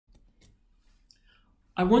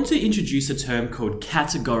I want to introduce a term called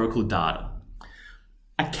categorical data.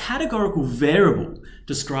 A categorical variable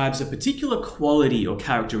describes a particular quality or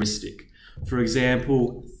characteristic. For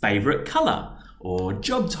example, favorite color or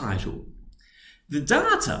job title. The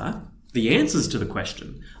data, the answers to the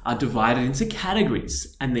question, are divided into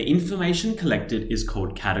categories, and the information collected is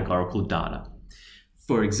called categorical data.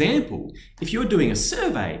 For example, if you're doing a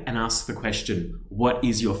survey and ask the question, what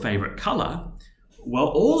is your favorite color? Well,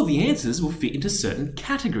 all of the answers will fit into certain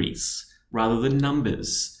categories rather than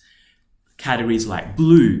numbers. Categories like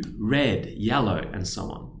blue, red, yellow, and so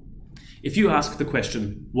on. If you ask the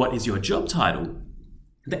question, what is your job title?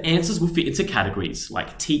 The answers will fit into categories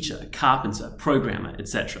like teacher, carpenter, programmer,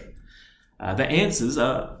 etc. The answers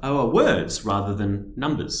are words rather than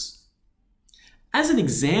numbers. As an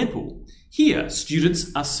example, here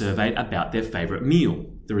students are surveyed about their favorite meal.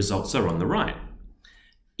 The results are on the right.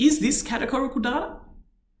 Is this categorical data?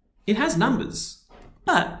 It has numbers,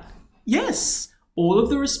 but yes, all of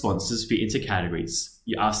the responses fit into categories.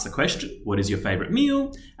 You ask the question, what is your favorite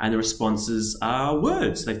meal? And the responses are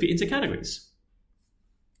words, they fit into categories.